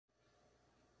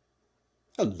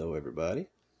Hello everybody.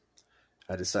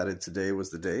 I decided today was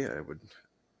the day I would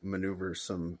maneuver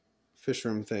some fish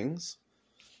room things.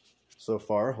 So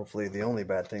far, hopefully the only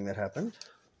bad thing that happened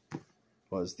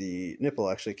was the nipple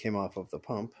actually came off of the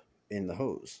pump in the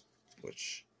hose,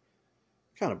 which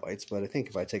kind of bites, but I think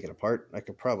if I take it apart, I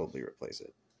could probably replace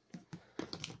it.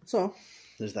 So,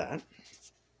 there's that.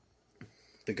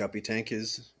 The guppy tank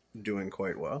is doing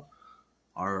quite well.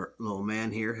 Our little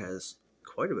man here has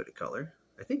quite a bit of color.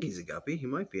 I think he's a guppy. He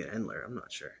might be an endler. I'm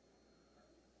not sure.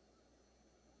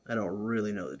 I don't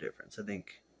really know the difference. I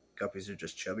think guppies are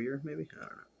just chubbier, maybe? I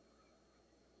don't know.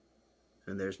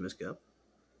 And there's Miss Gup.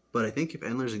 But I think if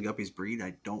endlers and guppies breed,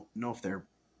 I don't know if their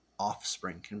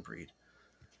offspring can breed.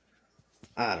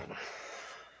 I don't know.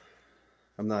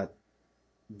 I'm not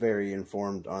very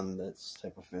informed on this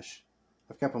type of fish.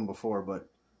 I've kept them before, but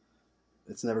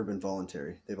it's never been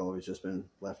voluntary. They've always just been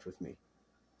left with me.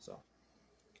 So,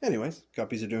 anyways,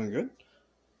 guppies are doing good.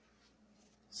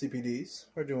 CPDs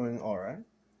are doing all right.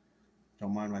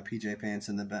 Don't mind my PJ pants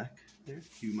in the back there.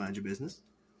 You mind your business.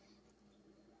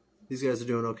 These guys are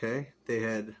doing okay. They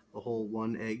had a whole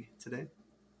 1 egg today.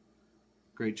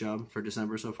 Great job for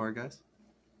December so far, guys.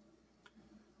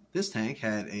 This tank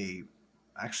had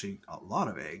actually a lot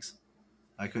of eggs.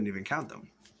 I couldn't even count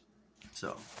them.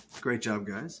 So, great job,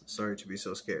 guys. Sorry to be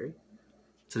so scary.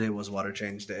 Today was water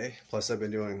change day. Plus, I've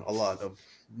been doing a lot of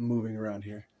moving around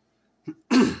here.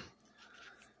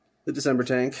 The December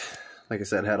tank, like I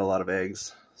said, had a lot of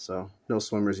eggs. So, no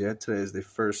swimmers yet. Today is the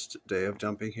first day of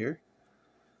dumping here.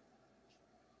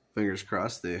 Fingers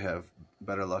crossed they have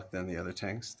better luck than the other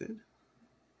tanks did.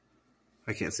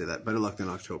 I can't say that. Better luck than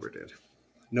October did.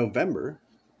 November,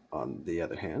 on the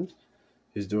other hand,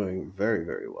 is doing very,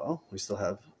 very well. We still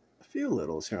have a few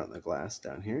littles here on the glass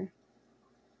down here.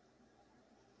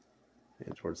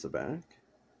 And towards the back.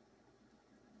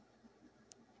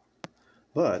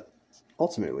 But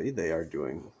ultimately, they are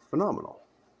doing phenomenal.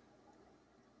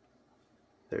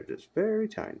 They're just very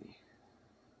tiny.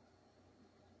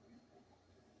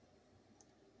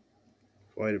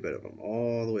 Quite a bit of them,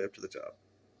 all the way up to the top.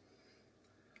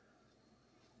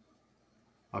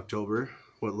 October,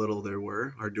 what little there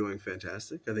were, are doing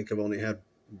fantastic. I think I've only had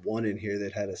one in here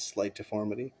that had a slight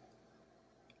deformity.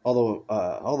 Although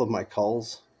all of my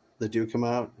culls that do come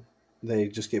out, they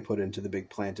just get put into the big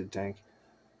planted tank.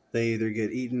 They either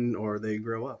get eaten or they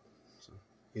grow up. So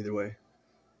either way,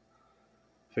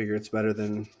 figure it's better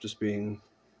than just being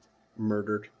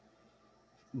murdered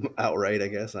outright, I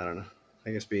guess. I don't know.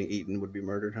 I guess being eaten would be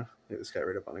murdered, huh? Look at this guy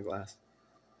right up on the glass.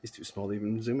 He's too small to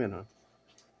even zoom in, huh?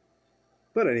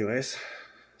 But anyways,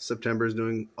 September is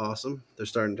doing awesome. They're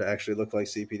starting to actually look like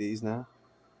CPDs now.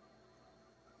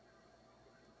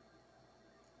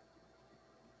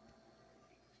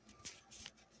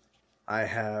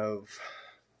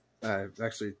 I've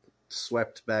actually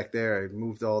swept back there. I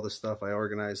moved all the stuff. I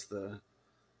organized the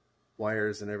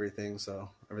wires and everything, so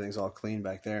everything's all clean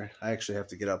back there. I actually have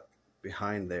to get up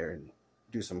behind there and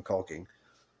do some caulking.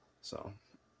 So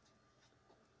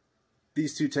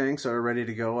these two tanks are ready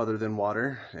to go other than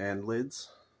water and lids.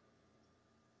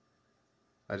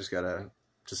 I just gotta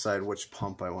decide which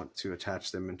pump I want to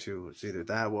attach them into. It's either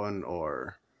that one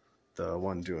or the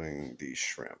one doing the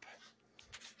shrimp.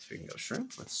 Speaking of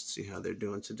shrimp, let's see how they're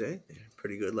doing today. They're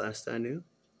pretty good last I knew.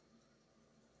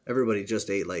 Everybody just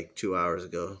ate like 2 hours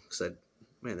ago because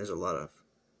man, there's a lot of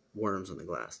worms on the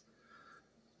glass.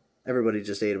 Everybody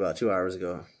just ate about 2 hours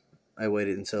ago. I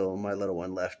waited until my little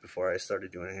one left before I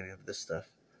started doing any of this stuff.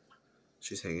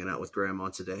 She's hanging out with Grandma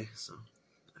today, so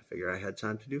I figure I had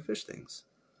time to do fish things.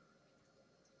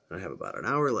 I have about an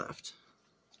hour left.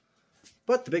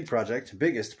 But the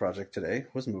biggest project today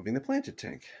was moving the planted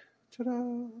tank.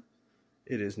 Ta-da!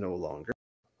 It is no longer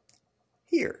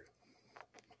here.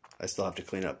 I still have to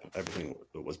clean up everything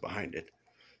that was behind it.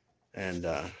 And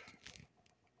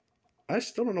I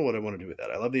still don't know what I want to do with that.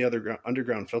 I love the other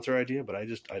underground filter idea, but I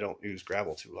don't use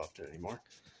gravel too often anymore.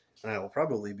 And I will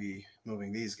probably be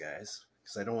moving these guys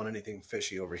because I don't want anything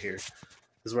fishy over here. This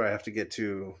is where I have to get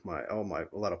to a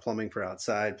lot of plumbing for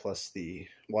outside, plus the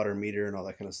water meter and all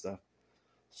that kind of stuff.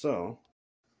 So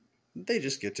they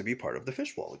just get to be part of the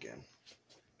fish wall again,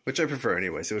 which I prefer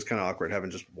anyways. It was kind of awkward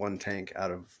having just one tank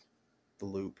out of the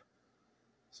loop.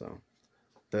 So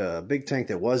the big tank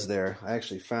that was there, I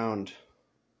actually found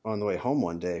on the way home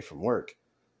one day from work,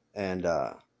 and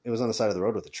it was on the side of the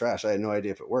road with the trash. I had no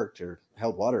idea if it worked or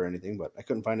held water or anything, but I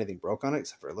couldn't find anything broke on it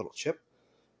except for a little chip,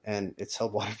 and it's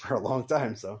held water for a long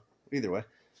time. So either way,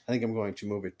 I think I'm going to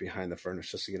move it behind the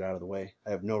furnace just to get out of the way. I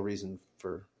have no reason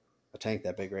for a tank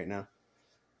that big right now.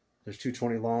 There's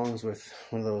 220 longs with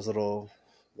one of those little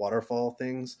waterfall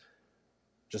things.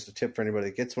 just a tip for anybody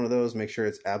that gets one of those, make sure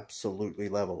it's absolutely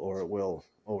level or it will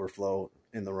overflow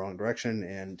in the wrong direction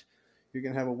and you're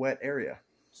going to have a wet area.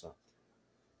 So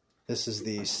this is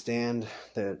the stand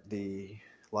that the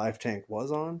live tank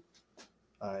was on.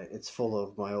 It's full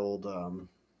of my old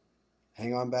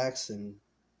hang-on backs and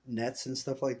nets and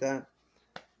stuff like that.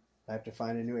 I have to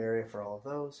find a new area for all of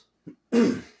those.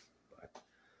 But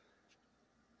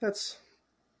that's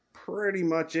pretty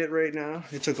much it right now.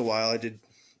 It took a while. I did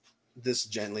this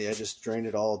gently. I just drained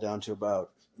it all down to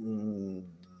about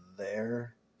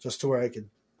there, just to where I could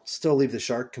still leave the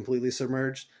shark completely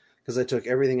submerged, because I took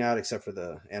everything out except for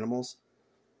the animals.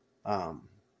 I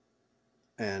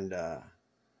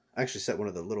actually set one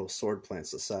of the little sword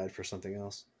plants aside for something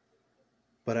else.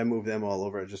 But I moved them all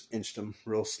over. I just inched them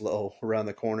real slow around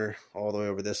the corner all the way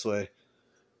over this way.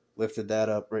 Lifted that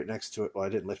up right next to it. Well, I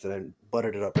didn't lift it. I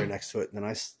buttered it up right next to it. And then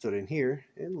I stood in here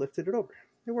and lifted it over.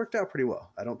 It worked out pretty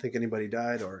well. I don't think anybody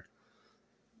died or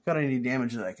got any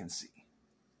damage that I can see.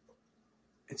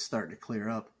 It's starting to clear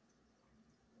up.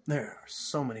 There are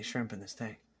so many shrimp in this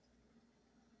tank.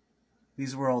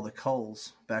 These were all the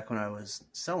culls back when I was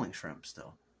selling shrimp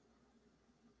still.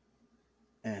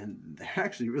 And they're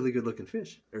actually really good looking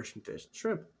fish. There's some fish,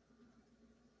 shrimp.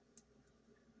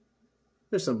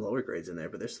 There's some lower grades in there,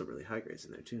 but there's some really high grades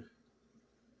in there too.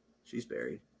 She's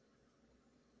buried.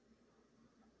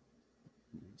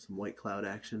 Some white cloud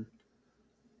action.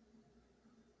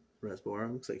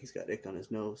 Rasbora looks like he's got ick on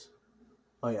his nose.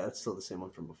 Oh yeah, that's still the same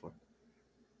one from before.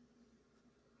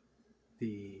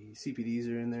 The CPDs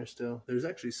are in there still. There's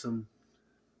actually some,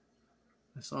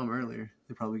 I saw them earlier.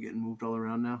 They're probably getting moved all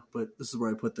around now, but this is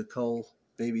where I put the cull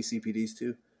baby CPDs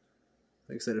too.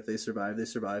 Like I said, if they survive, they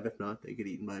survive. If not, they get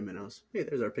eaten by minnows. Hey,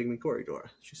 there's our pigment corridor.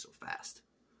 She's so fast.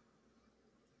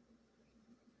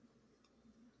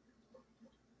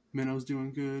 Minnows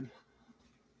doing good.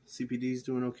 CPD's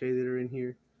doing okay that are in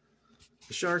here.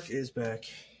 The shark is back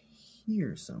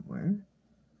here somewhere.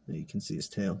 There you can see his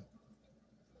tail.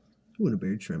 Ooh, and a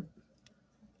buried shrimp.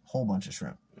 Whole bunch of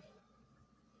shrimp.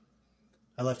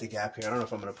 I left a gap here. I don't know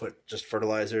if I'm going to put just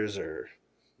fertilizers or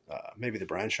maybe the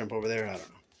brine shrimp over there. I don't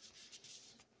know.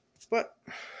 But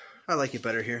I like it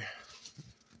better here.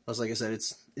 Plus, like I said,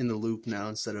 it's in the loop now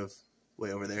instead of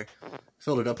way over there.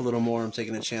 Filled it up a little more. I'm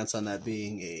taking a chance on that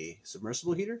being a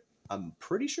submersible heater. I'm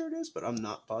pretty sure it is, but I'm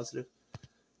not positive.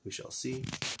 We shall see.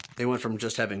 They went from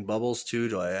just having bubbles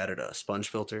to I added a sponge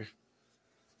filter.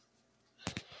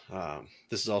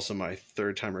 This is also my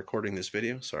third time recording this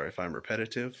video. Sorry if I'm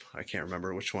repetitive. I can't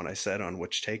remember which one I said on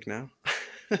which take now.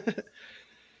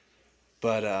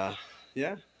 But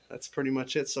yeah, that's pretty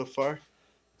much it so far.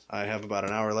 I have about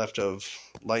an hour left of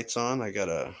lights on. I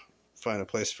gotta find a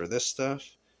place for this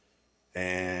stuff.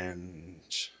 And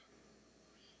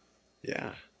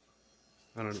yeah,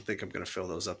 I don't think I'm gonna fill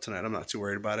those up tonight. I'm not too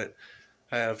worried about it.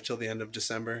 I have till the end of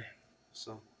December,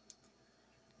 so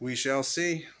we shall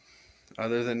see.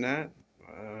 Other than that,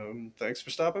 thanks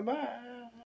for stopping by.